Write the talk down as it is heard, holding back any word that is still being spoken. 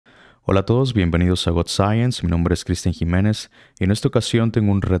Hola a todos, bienvenidos a God Science. Mi nombre es Cristian Jiménez y en esta ocasión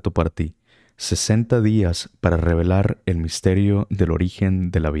tengo un reto para ti. 60 días para revelar el misterio del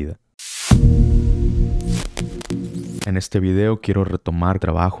origen de la vida. En este video quiero retomar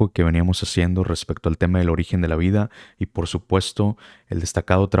trabajo que veníamos haciendo respecto al tema del origen de la vida y por supuesto el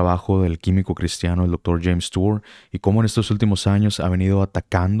destacado trabajo del químico cristiano, el Dr. James Tour, y cómo en estos últimos años ha venido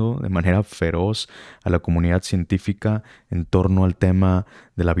atacando de manera feroz a la comunidad científica en torno al tema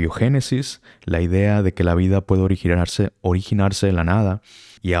de la biogénesis, la idea de que la vida puede originarse de la nada,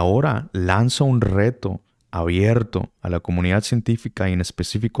 y ahora lanza un reto abierto a la comunidad científica y en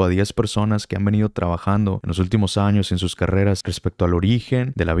específico a 10 personas que han venido trabajando en los últimos años en sus carreras respecto al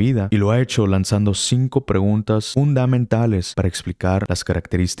origen de la vida, y lo ha hecho lanzando 5 preguntas fundamentales para explicar las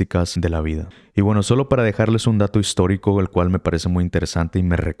características de la vida. Y bueno, solo para dejarles un dato histórico, el cual me parece muy interesante y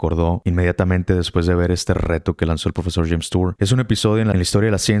me recordó inmediatamente después de ver este reto que lanzó el profesor James Tour. Es un episodio en la historia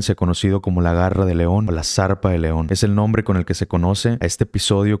de la ciencia conocido como la garra de león o la zarpa de león. Es el nombre con el que se conoce a este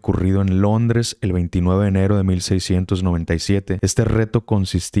episodio ocurrido en Londres el 29 de enero de 1697. Este reto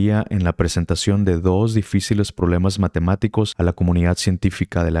consistía en la presentación de 2 difíciles problemas matemáticos a la comunidad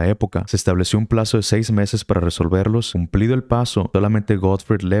científica de la época. Se estableció un plazo de 6 meses para resolverlos. Cumplido el paso, solamente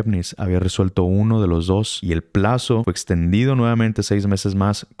Gottfried Leibniz había resuelto uno de los 2 y el plazo fue extendido nuevamente 6 meses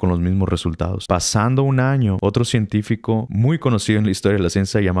más con los mismos resultados. Pasando un año, otro científico muy conocido en la historia de la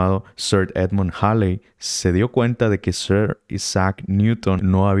ciencia llamado Sir Edmund Halley se dio cuenta de que Sir Isaac Newton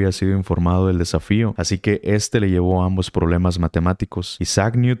no había sido informado del desafío, así que este le llevó ambos problemas matemáticos.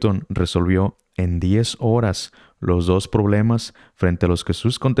 Isaac Newton resolvió en 10 horas los 2 problemas frente a los que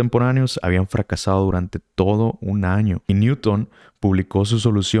sus contemporáneos habían fracasado durante todo un año. Y Newton publicó sus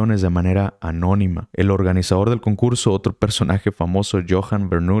soluciones de manera anónima. El organizador del concurso, otro personaje famoso, Johann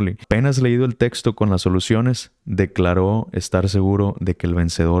Bernoulli, apenas leído el texto con las soluciones, declaró estar seguro de que el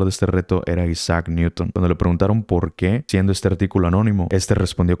vencedor de este reto era Isaac Newton. Cuando le preguntaron por qué, siendo este artículo anónimo, este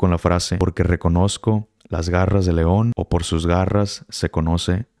respondió con la frase: porque reconozco las garras de león, o por sus garras se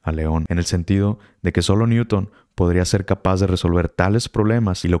conoce a león, en el sentido de que solo Newton podría ser capaz de resolver tales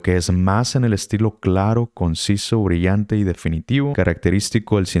problemas, y lo que es más, en el estilo claro, conciso, brillante y definitivo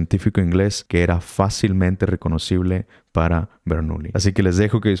característico del científico inglés, que era fácilmente reconocible para Bernoulli. Así que les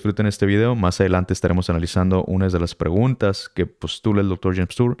dejo que disfruten este video. Más adelante estaremos analizando unas de las preguntas que postula el Dr.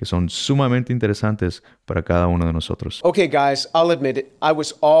 James Tour, que son sumamente interesantes para cada uno de nosotros. Okay guys, I'll admit it. I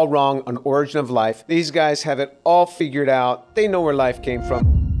was all wrong on origin of life. These guys have it all figured out. They know where life came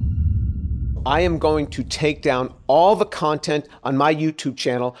from. I am going to take down all the content on my YouTube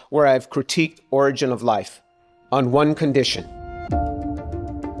channel where I've critiqued origin of life on one condition.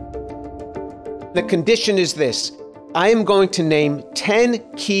 The condition is this: I am going to name 10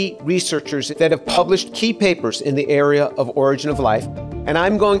 key researchers that have published key papers in the area of origin of life, and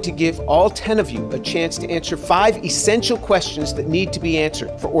I'm going to give all 10 of you a chance to answer 5 essential questions that need to be answered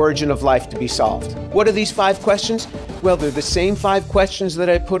for origin of life to be solved. What are these 5 questions? Well, they're the same 5 questions that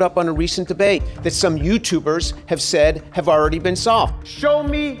I put up on a recent debate that some YouTubers have said have already been solved. Show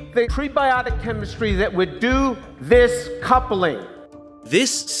me the prebiotic chemistry that would do this coupling.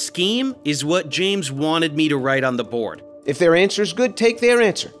 This scheme is what James wanted me to write on the board. If their answer is good, take their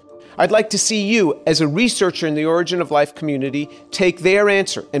answer. I'd like to see you, as a researcher in the origin of life community, take their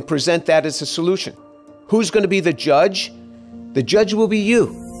answer and present that as a solution. Who's going to be the judge? The judge will be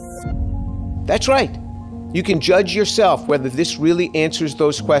you. That's right. You can judge yourself whether this really answers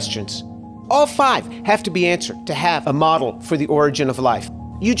those questions. All 5 have to be answered to have a model for the origin of life.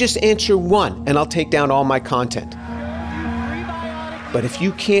 You just answer 1 and I'll take down all my content. But if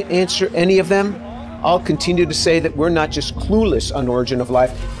you can't answer any of them, I'll continue to say that we're not just clueless on origin of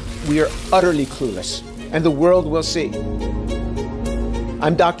life, we are utterly clueless, and the world will see.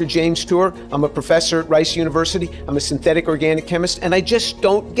 I'm Dr. James Tour. I'm a professor at Rice University. I'm a synthetic organic chemist, and I just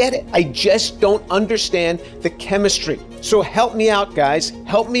don't get it. I just don't understand the chemistry. So help me out, guys.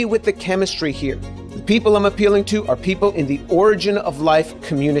 Help me with the chemistry here. The people I'm appealing to are people in the origin of life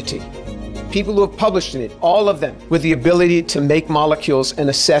community. People who have published in it, all of them, with the ability to make molecules and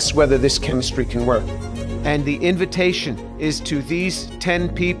assess whether this chemistry can work. And the invitation is to these 10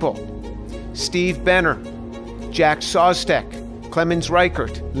 people: Steve Benner, Jack Sostek, Clemens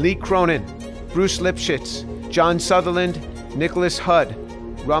Reichert, Lee Cronin, Bruce Lipschitz, John Sutherland, Nicholas Hudd,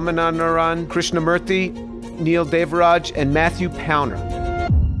 Ramananaran Krishnamurthy, Neil Devaraj, and Matthew Powner.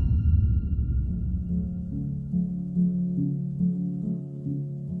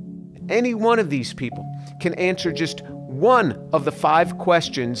 Any one of these people can answer just one of the 5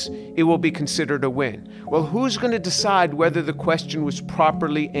 questions, it will be considered a win. Well, who's going to decide whether the question was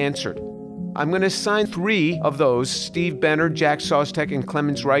properly answered? I'm going to assign 3 of those, Steve Benner, Jack Sostek, and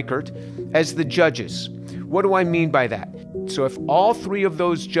Clemens Reichert, as the judges. What do I mean by that? So if all 3 of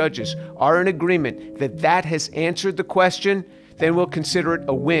those judges are in agreement that that has answered the question, then we'll consider it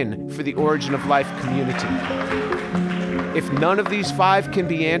a win for the Origin of Life community. If none of these 5 can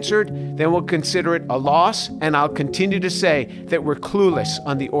be answered, then we'll consider it a loss, and I'll continue to say that we're clueless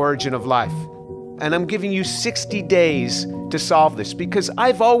on the origin of life. And I'm giving you 60 days to solve this, because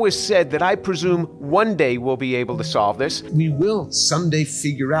I've always said that I presume one day we'll be able to solve this. We will someday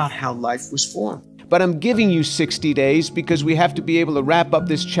figure out how life was formed. But I'm giving you 60 days because we have to be able to wrap up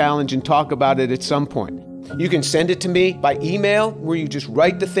this challenge and talk about it at some point. You can send it to me by email, where you just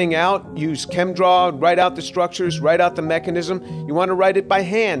write the thing out, use ChemDraw, write out the structures, write out the mechanism. You want to write it by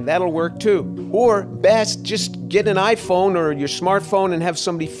hand, that'll work too. Or best, just get an iPhone or your smartphone and have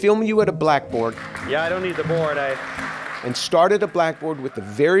somebody film you at a blackboard. Yeah, I don't need the board. And start at a blackboard with the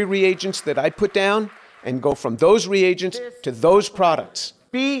very reagents that I put down and go from those reagents to those products.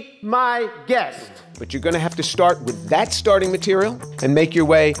 Be my guest. But you're going to have to start with that starting material and make your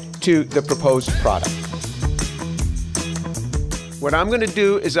way to the proposed product. What I'm going to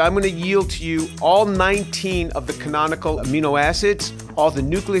do is I'm going to yield to you all 19 of the canonical amino acids, all the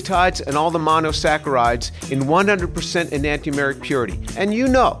nucleotides, and all the monosaccharides in 100% enantiomeric purity. And you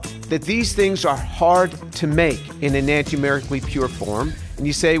know that these things are hard to make in enantiomerically pure form. And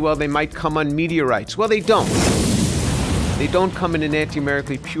you say, well, they might come on meteorites. Well, they don't. They don't come in an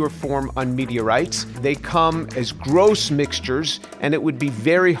enantiomerically pure form on meteorites. They come as gross mixtures, and it would be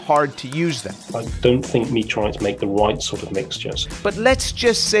very hard to use them. I don't think meteorites make the right sort of mixtures. But let's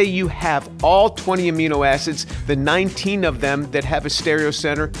just say you have all 20 amino acids, the 19 of them that have a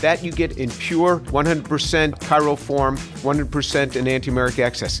stereocenter, that you get in pure 100% chiral form, 100% enantiomeric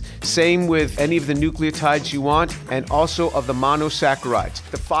excess. Same with any of the nucleotides you want, and also of the monosaccharides.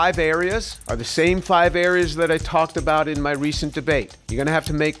 The 5 areas are the same 5 areas that I talked about in my recent debate. You're going to have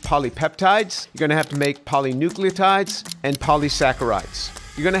to make polypeptides, you're going to have to make polynucleotides, and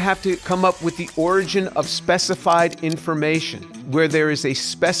polysaccharides. You're going to have to come up with the origin of specified information, where there is a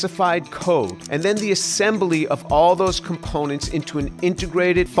specified code, and then the assembly of all those components into an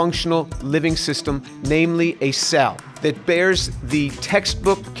integrated functional living system, namely a cell, that bears the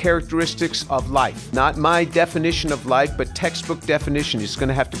textbook characteristics of life. Not my definition of life, but textbook definition. It's going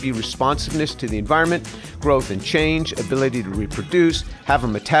to have to be responsiveness to the environment, growth and change, ability to reproduce, have a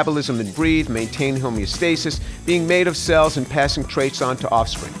metabolism and breathe, maintain homeostasis, being made of cells and passing traits on to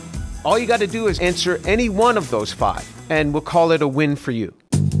offspring. All you got to do is answer any one of those 5, and we'll call it a win for you.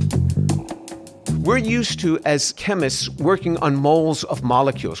 We're used to, as chemists, working on moles of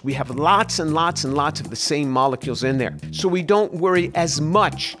molecules. We have lots and lots and lots of the same molecules in there. So we don't worry as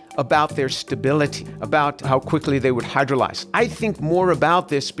much about their stability, about how quickly they would hydrolyze. I think more about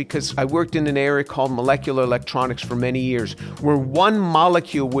this because I worked in an area called molecular electronics for many years, where one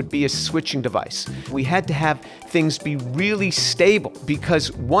molecule would be a switching device. We had to have things be really stable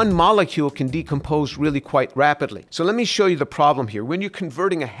because one molecule can decompose really quite rapidly. So let me show you the problem here. When you're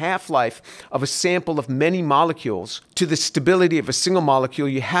converting a half-life of a sample of many molecules to the stability of a single molecule,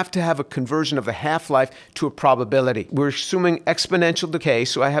 you have to have a conversion of the half-life to a probability. We're assuming exponential decay,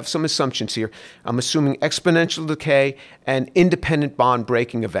 so I have some assumptions here. I'm assuming exponential decay and independent bond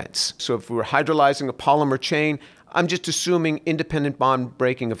breaking events. So if we were hydrolyzing a polymer chain, I'm just assuming independent bond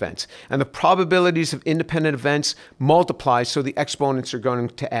breaking events. And the probabilities of independent events multiply, so the exponents are going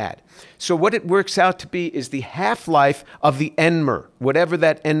to add. So what it works out to be is the half-life of the N-mer, whatever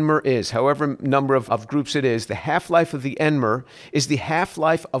that N-mer is, however number of groups it is, the half-life of the N-mer is the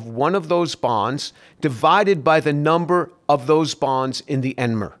half-life of one of those bonds divided by the number of those bonds in the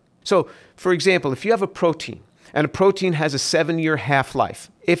N-mer. So, for example, if you have a protein, and a protein has a 7-year half-life,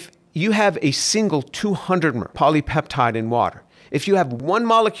 if you have a single 200-mer polypeptide in water, if you have one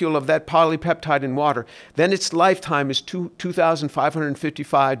molecule of that polypeptide in water, then its lifetime is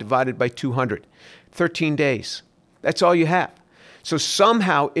 2,555 divided by 200, 13 days. That's all you have. So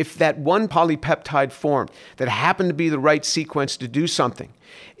somehow, if that one polypeptide formed that happened to be the right sequence to do something,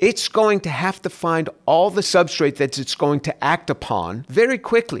 it's going to have to find all the substrate that it's going to act upon very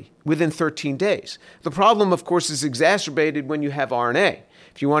quickly, within 13 days. The problem, of course, is exacerbated when you have RNA.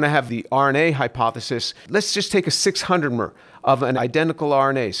 If you want to have the RNA hypothesis, let's just take a 600-mer of an identical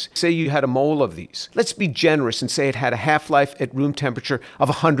RNase. Say you had a mole of these. Let's be generous and say it had a half-life at room temperature of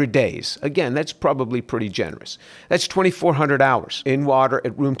 100 days. Again, that's probably pretty generous. That's 2,400 hours in water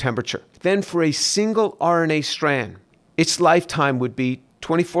at room temperature. Then for a single RNA strand, its lifetime would be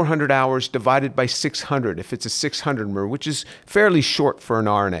 2,400 hours divided by 600, if it's a 600-mer, which is fairly short for an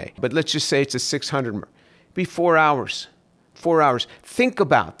RNA. But let's just say it's a 600-mer. It'd be 4 hours. 4 hours. Think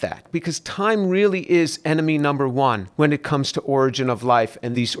about that, because time really is enemy number one when it comes to origin of life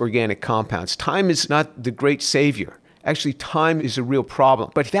and these organic compounds. Time is not the great savior. Actually, time is a real problem.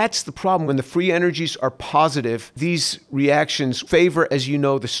 But that's the problem. When the free energies are positive, these reactions favor, as you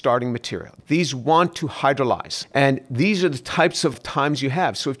know, the starting material. These want to hydrolyze. And these are the types of times you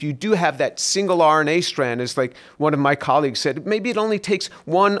have. So if you do have that single RNA strand, as like one of my colleagues said, maybe it only takes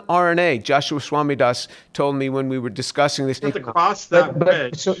one RNA. Joshua Swamidas told me when we were discussing this. To cross that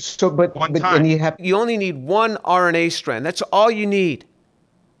bridge one time. And you only need one RNA strand. That's all you need.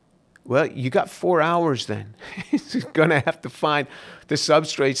 Well, you got 4 hours then. It's going to have to find the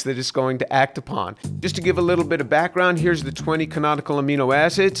substrates that it's going to act upon. Just to give a little bit of background, here's the 20 canonical amino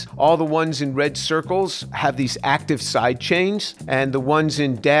acids. All the ones in red circles have these active side chains, and the ones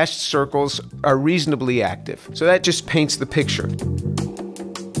in dashed circles are reasonably active. So that just paints the picture.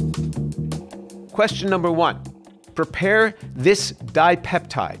 Question number 1. Prepare this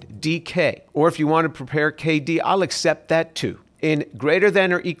dipeptide, DK, or if you want to prepare KD, I'll accept that too, in greater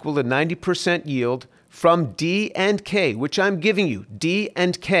than or equal to 90% yield from D and K, which I'm giving you, D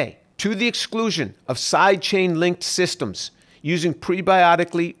and K, to the exclusion of side chain linked systems using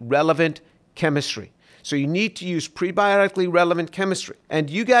prebiotically relevant chemistry. So you need to use prebiotically relevant chemistry. And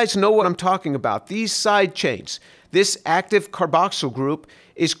you guys know what I'm talking about. These side chains, this active carboxyl group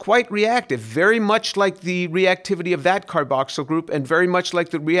is quite reactive, very much like the reactivity of that carboxyl group and very much like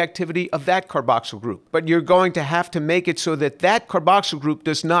the reactivity of that carboxyl group. But you're going to have to make it so that that carboxyl group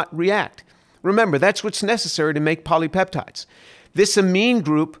does not react. Remember, that's what's necessary to make polypeptides. This amine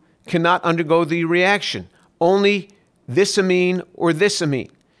group cannot undergo the reaction. Only this amine or this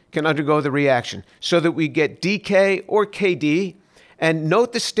amine can undergo the reaction so that we get DK or KD. And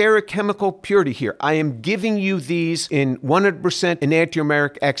note the stereochemical purity here. I am giving you these in 100%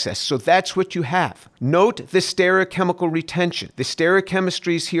 enantiomeric excess. So that's what you have. Note the stereochemical retention. The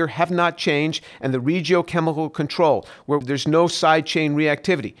stereochemistries here have not changed, and the regiochemical control, where there's no side chain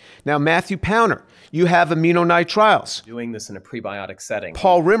reactivity. Now, Matthew Powner, you have aminonitriles. Doing this in a prebiotic setting.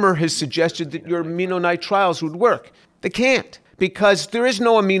 Paul Rimmer has suggested that your aminonitriles would work. They can't, because there is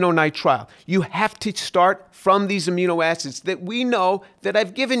no aminonitrile. You have to start from these amino acids that we know that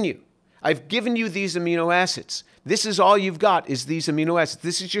I've given you. I've given you these amino acids. This is all you've got, is these amino acids.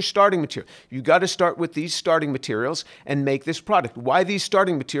 This is your starting material. You've got to start with these starting materials and make this product. Why these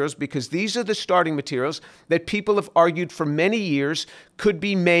starting materials? Because these are the starting materials that people have argued for many years could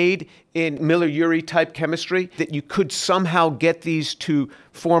be made in Miller-Urey type chemistry, that you could somehow get these to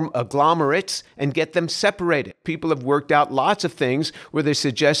form agglomerates and get them separated. People have worked out lots of things where they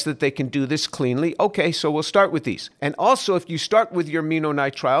suggest that they can do this cleanly. Okay, so we'll start with these. And also, if you start with your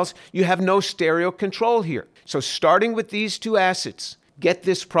aminonitriles, you have no stereo control here. So starting with these two acids, get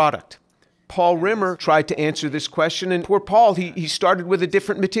this product. Paul Rimmer tried to answer this question, and poor Paul, he started with a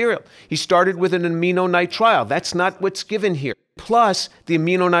different material. He started with an aminonitrile. That's not what's given here. Plus, the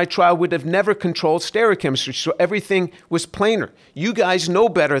aminonitrile would have never controlled stereochemistry, so everything was planar. You guys know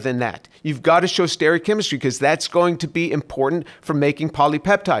better than that. You've got to show stereochemistry because that's going to be important for making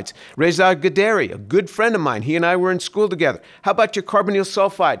polypeptides. Reza Gaderi, a good friend of mine, he and I were in school together. How about your carbonyl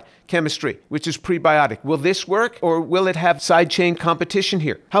sulfide chemistry, which is prebiotic? Will this work, or will it have side chain competition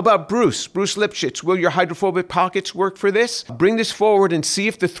here? How about Bruce Lipschitz? Will your hydrophobic pockets work for this? Bring this forward and see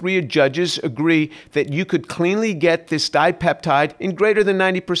if the three judges agree that you could cleanly get this dipeptide in greater than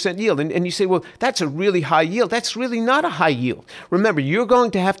 90% yield. And you say, well, that's a really high yield. That's really not a high yield. Remember, you're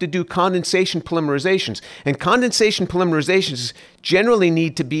going to have to do condensation polymerizations. And condensation polymerizations generally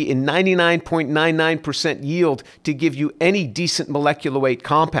need to be in 99.99% yield to give you any decent molecular weight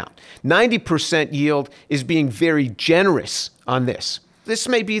compound. 90% yield is being very generous on this. This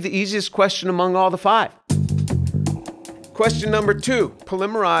may be the easiest question among all the 5. Question number 2,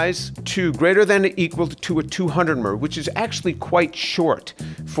 polymerize to greater than or equal to a 200 mer, which is actually quite short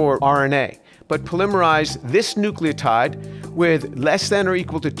for RNA. But polymerize this nucleotide with less than or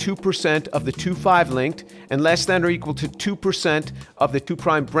equal to 2% of the 2,5 linked and less than or equal to 2% of the 2'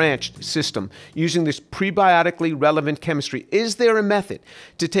 branched system using this prebiotically relevant chemistry. Is there a method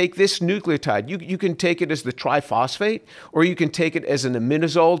to take this nucleotide? You can take it as the triphosphate, or you can take it as an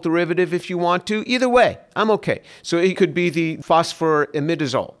imidazole derivative if you want to. Either way, I'm okay. So it could be the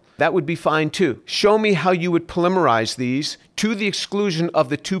phosphorimidazole. That would be fine too. Show me how you would polymerize these to the exclusion of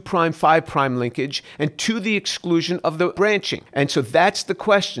the 2', 5' linkage and to the exclusion of the branching. And so that's the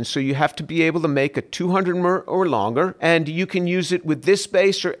question. So you have to be able to make a 200 mer or longer, and you can use it with this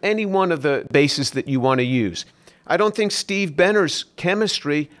base or any one of the bases that you want to use. I don't think Steve Benner's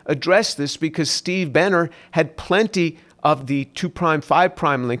chemistry addressed this because Steve Benner had plenty of the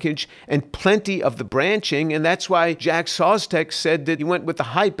 2'5' linkage and plenty of the branching, and that's why Jack Szostak said that he went with the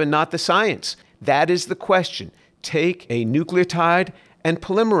hype and not the science. That is the question. Take a nucleotide and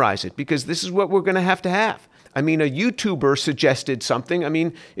polymerize it, because this is what we're going to have. I mean, a YouTuber suggested something. I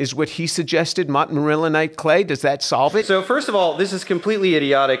mean, is what he suggested montmorillonite clay? Does that solve it? So first of all, this is completely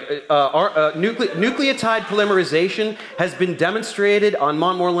idiotic. Nucleotide polymerization has been demonstrated on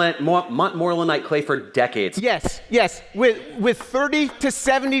montmorillonite clay for decades. Yes, with 30 to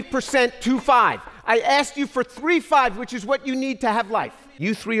 70% 2,5. I asked you for 3,5, which is what you need to have life.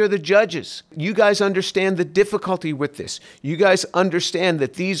 You three are the judges. You guys understand the difficulty with this. You guys understand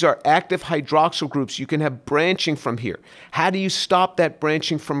that these are active hydroxyl groups. You can have branching from here. How do you stop that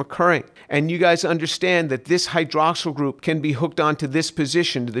branching from occurring? And you guys understand that this hydroxyl group can be hooked onto this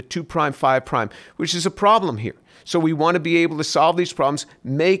position, to the 2'5', which is a problem here. So we want to be able to solve these problems,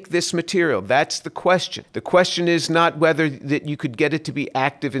 make this material. That's the question. The question is not whether that you could get it to be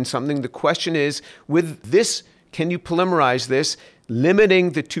active in something. The question is, with this, can you polymerize this,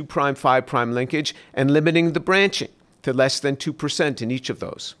 limiting the 2'5' linkage and limiting the branching to less than 2% in each of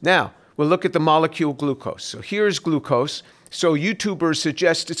those. Now, we'll look at the molecule glucose. So here's glucose. So YouTubers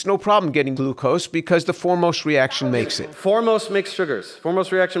suggest it's no problem getting glucose because the foremost reaction makes it. Foremost makes sugars.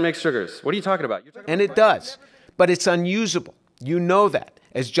 Foremost reaction makes sugars. What are you talking about? And it does, but it's unusable. You know that.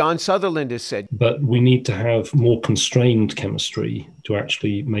 As John Sutherland has said. But we need to have more constrained chemistry to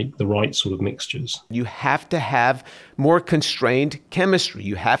actually make the right sort of mixtures. You have to have more constrained chemistry.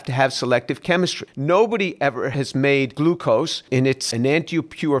 You have to have selective chemistry. Nobody ever has made glucose in its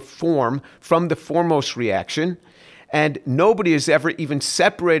enantiopure form from the foremost reaction. And nobody has ever even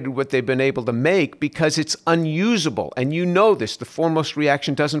separated what they've been able to make because it's unusable. And you know this, the foremost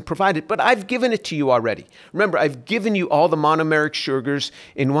reaction doesn't provide it, but I've given it to you already. Remember, I've given you all the monomeric sugars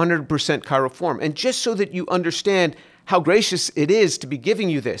in 100% chiral form. And just so that you understand how gracious it is to be giving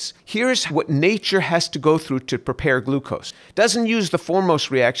you this, here's what nature has to go through to prepare glucose. Doesn't use the foremost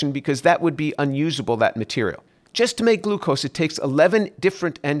reaction because that would be unusable, that material. Just to make glucose, it takes 11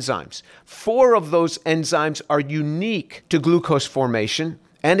 different enzymes. 4 of those enzymes are unique to glucose formation,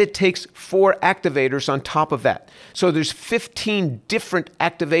 and it takes 4 activators on top of that. So there's 15 different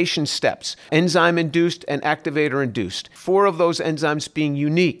activation steps, enzyme-induced and activator-induced. 4 of those enzymes being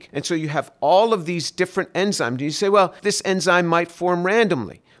unique. And so you have all of these different enzymes. And you say, well, this enzyme might form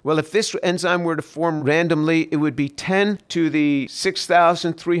randomly. Well, if this enzyme were to form randomly, it would be 10 to the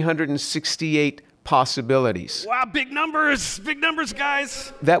 6,368 possibilities. Wow, big numbers,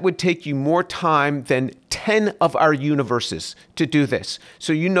 guys. That would take you more time than 10 of our universes to do this.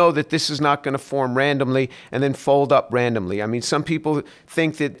 So you know that this is not going to form randomly and then fold up randomly. I mean, some people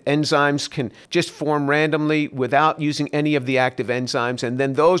think that enzymes can just form randomly without using any of the active enzymes, and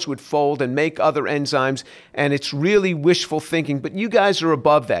then those would fold and make other enzymes, and it's really wishful thinking. But you guys are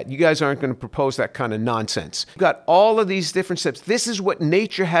above that. You guys aren't going to propose that kind of nonsense. You've got all of these different steps. This is what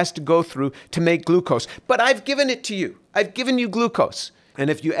nature has to go through to make glucose. But I've given it to you. I've given you glucose. And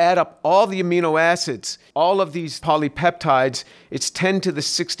if you add up all the amino acids, all of these polypeptides, it's 10 to the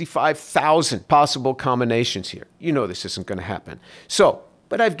 65,000 possible combinations here. You know this isn't going to happen. So,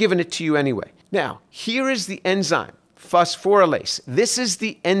 but I've given it to you anyway. Now, here is the enzyme, phosphorylase. This is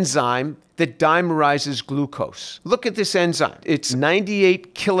the enzyme that dimerizes glucose. Look at this enzyme. It's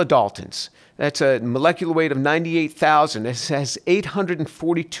 98 kilodaltons. That's a molecular weight of 98,000. It has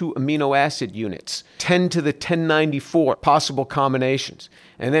 842 amino acid units, 10 to the 1094 possible combinations.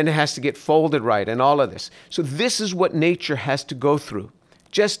 And then it has to get folded right and all of this. So this is what nature has to go through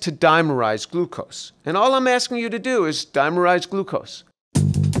just to dimerize glucose. And all I'm asking you to do is dimerize glucose.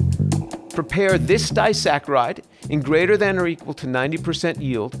 Prepare this disaccharide in greater than or equal to 90%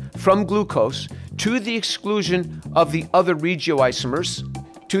 yield from glucose to the exclusion of the other regioisomers,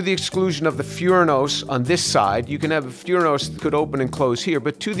 to the exclusion of the furanose on this side. You can have a furanose that could open and close here,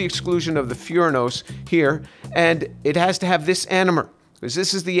 but to the exclusion of the furanose here, and it has to have this anomer, because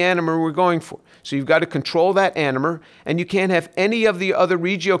this is the anomer we're going for. So you've got to control that anomer, and you can't have any of the other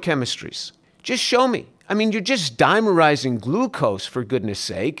regiochemistries. Just show me. I mean, you're just dimerizing glucose, for goodness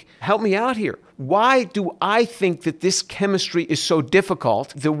sake. Help me out here. Why do I think that this chemistry is so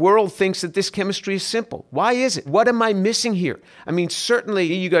difficult? The world thinks that this chemistry is simple. Why is it? What am I missing here? I mean,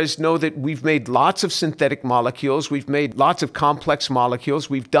 certainly you guys know that we've made lots of synthetic molecules. We've made lots of complex molecules.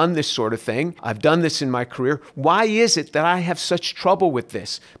 We've done this sort of thing. I've done this in my career. Why is it that I have such trouble with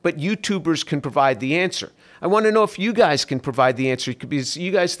this? But YouTubers can provide the answer. I want to know if you guys can provide the answer, because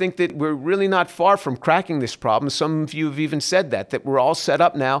you guys think that we're really not far from cracking this problem. Some of you have even said that we're all set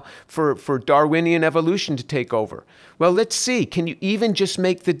up now for Darwinian evolution to take over. Well, let's see. Can you even just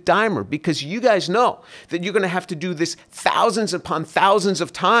make the dimer? Because you guys know that you're going to have to do this thousands upon thousands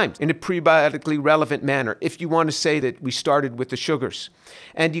of times in a prebiotically relevant manner if you want to say that we started with the sugars.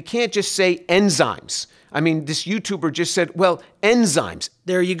 And you can't just say enzymes. I mean, this YouTuber just said, well, enzymes.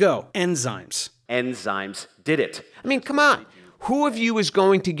 There you go, enzymes. Enzymes did it. I mean, come on. Who of you is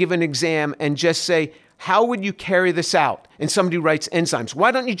going to give an exam and just say, how would you carry this out? And somebody writes enzymes.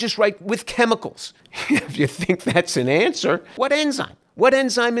 Why don't you just write with chemicals? If you think that's an answer, what enzyme? What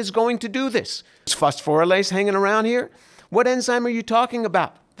enzyme is going to do this? Is phosphorylase hanging around here? What enzyme are you talking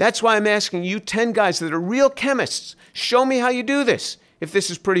about? That's why I'm asking you 10 guys that are real chemists, show me how you do this. If this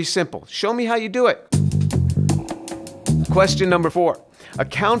is pretty simple, show me how you do it. Question number 4.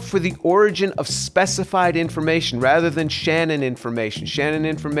 Account for the origin of specified information rather than Shannon information. Shannon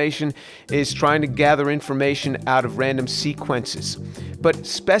information is trying to gather information out of random sequences. But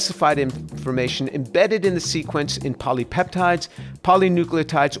specified information embedded in the sequence in polypeptides,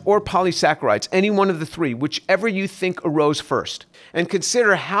 polynucleotides, or polysaccharides, any one of the three, whichever you think arose first. And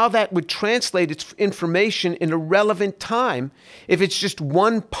consider how that would translate its information in a relevant time if it's just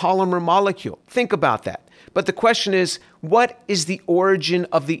one polymer molecule. Think about that. But the question is, what is the origin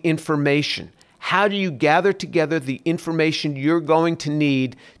of the information? How do you gather together the information you're going to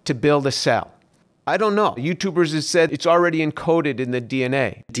need to build a cell? I don't know. YouTubers have said it's already encoded in the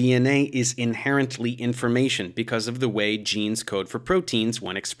DNA. DNA is inherently information because of the way genes code for proteins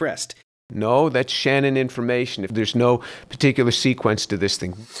when expressed. No, that's Shannon information if there's no particular sequence to this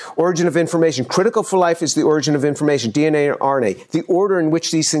thing. Origin of information. Critical for life is the origin of information, DNA or RNA, the order in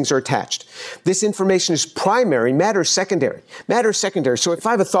which these things are attached. This information is primary, matter is secondary. Matter is secondary. So if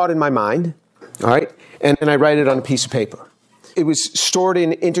I have a thought in my mind, all right, and I write it on a piece of paper, it was stored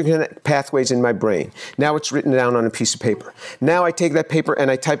in interconnect pathways in my brain. Now it's written down on a piece of paper. Now I take that paper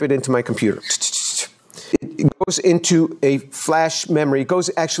and I type it into my computer. It goes into a flash memory. It goes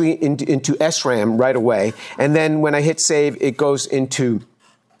actually into SRAM right away. And then when I hit save, it goes into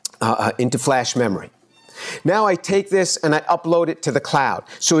flash memory. Now I take this and I upload it to the cloud.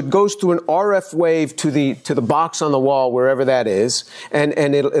 So it goes through an RF wave to the box on the wall, wherever that is, and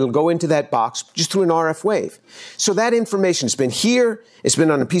it'll go into that box just through an RF wave. So that information has been here, it's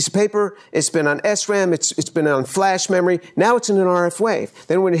been on a piece of paper, it's been on SRAM, it's been on flash memory, now it's in an RF wave.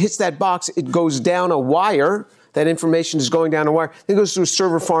 Then when it hits that box, it goes down a wire. That information is going down a wire, then it goes through a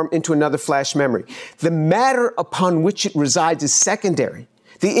server farm into another flash memory. The matter upon which it resides is secondary.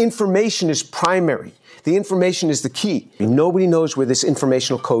 The information is primary. The information is the key. Nobody knows where this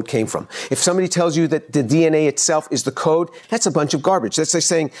informational code came from. If somebody tells you that the DNA itself is the code, that's a bunch of garbage. That's like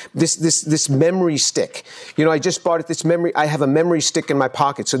saying this memory stick. You know, I just bought this memory. I have a memory stick in my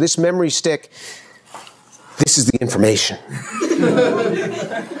pocket. So this memory stick, this is the information.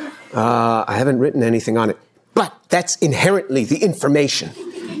 I haven't written anything on it, but that's inherently the information.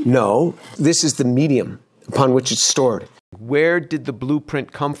 No, this is the medium upon which it's stored. Where did the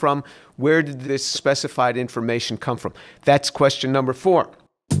blueprint come from? Where did this specified information come from? That's question number 4.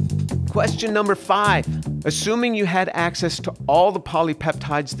 Question number 5. Assuming you had access to all the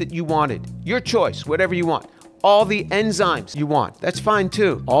polypeptides that you wanted, your choice, whatever you want, all the enzymes you want, that's fine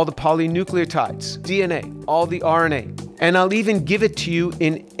too, all the polynucleotides, DNA, all the RNA, and I'll even give it to you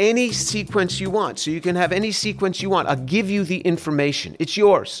in any sequence you want, so you can have any sequence you want. I'll give you the information. It's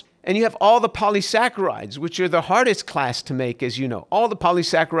yours. And you have all the polysaccharides, which are the hardest class to make, as you know. All the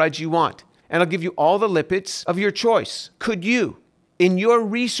polysaccharides you want. And I'll give you all the lipids of your choice. Could you, in your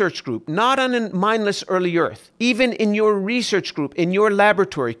research group, not on a mindless early Earth, even in your research group, in your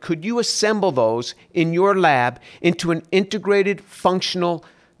laboratory, could you assemble those in your lab into an integrated, functional,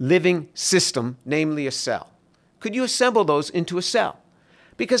 living system, namely a cell? Could you assemble those into a cell?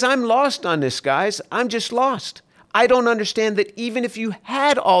 Because I'm lost on this, guys. I'm just lost. I don't understand that even if you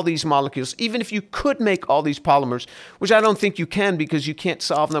had all these molecules, even if you could make all these polymers, which I don't think you can because you can't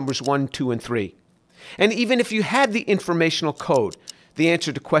solve numbers 1, 2, and 3. And even if you had the informational code, the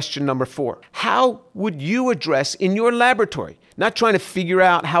answer to question number 4, how would you address in your laboratory, not trying to figure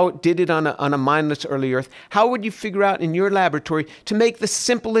out how it did it on a mindless early Earth, how would you figure out in your laboratory to make the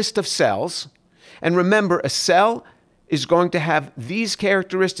simplest of cells? And remember, a cell is going to have these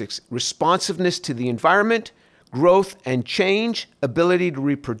characteristics: responsiveness to the environment, growth and change, ability to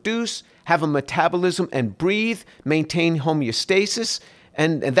reproduce, have a metabolism and breathe, maintain homeostasis,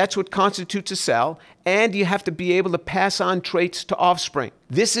 and that's what constitutes a cell. And you have to be able to pass on traits to offspring.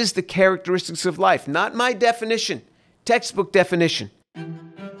 This is the characteristics of life, not my definition, textbook definition.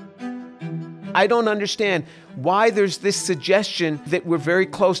 I don't understand why there's this suggestion that we're very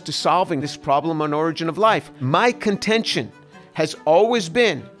close to solving this problem on origin of life. My contention has always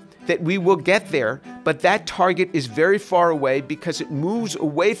been that we will get there, but that target is very far away because it moves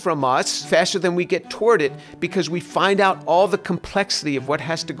away from us faster than we get toward it because we find out all the complexity of what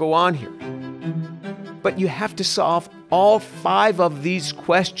has to go on here. But you have to solve all 5 of these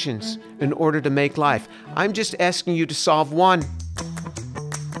questions in order to make life. I'm just asking you to solve one.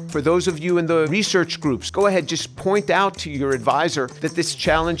 For those of you in the research groups, go ahead, just point out to your advisor that this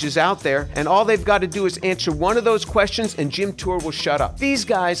challenge is out there, and all they've got to do is answer one of those questions and Jim Tour will shut up. These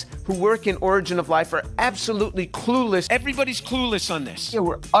guys who work in Origin of Life are absolutely clueless. Everybody's clueless on this. Yeah,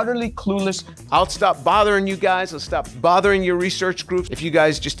 we're utterly clueless. I'll stop bothering you guys. I'll stop bothering your research groups if you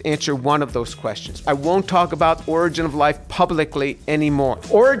guys just answer one of those questions. I won't talk about Origin of Life publicly anymore.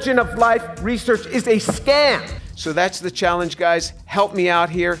 Origin of Life research is a scam. So that's the challenge, guys. Help me out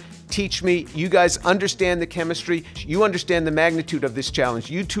here. Teach me. You guys understand the chemistry. You understand the magnitude of this challenge.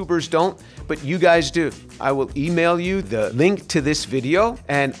 YouTubers don't, but you guys do. I will email you the link to this video,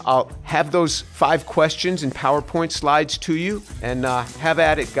 and I'll have those 5 questions and PowerPoint slides to you. And have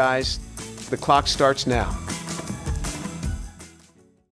at it, guys. The clock starts now.